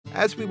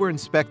As we were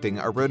inspecting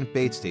our rodent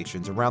bait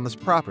stations around this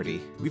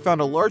property, we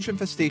found a large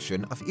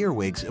infestation of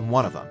earwigs in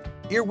one of them.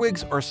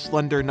 Earwigs are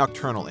slender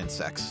nocturnal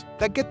insects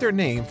that get their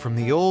name from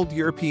the old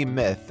European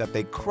myth that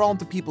they crawl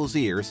into people's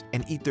ears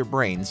and eat their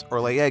brains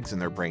or lay eggs in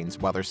their brains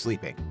while they're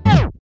sleeping.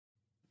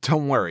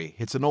 Don't worry,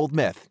 it's an old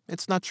myth.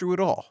 It's not true at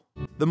all.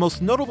 The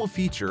most notable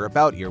feature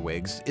about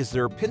earwigs is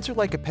their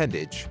pincer-like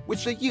appendage,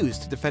 which they use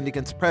to defend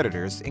against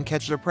predators and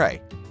catch their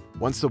prey.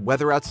 Once the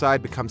weather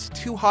outside becomes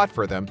too hot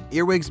for them,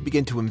 earwigs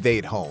begin to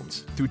invade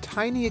homes through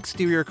tiny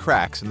exterior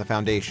cracks in the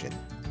foundation.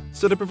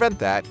 So to prevent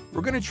that,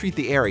 we're going to treat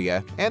the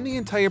area and the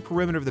entire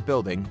perimeter of the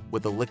building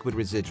with a liquid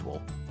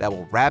residual that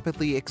will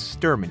rapidly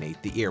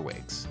exterminate the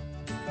earwigs.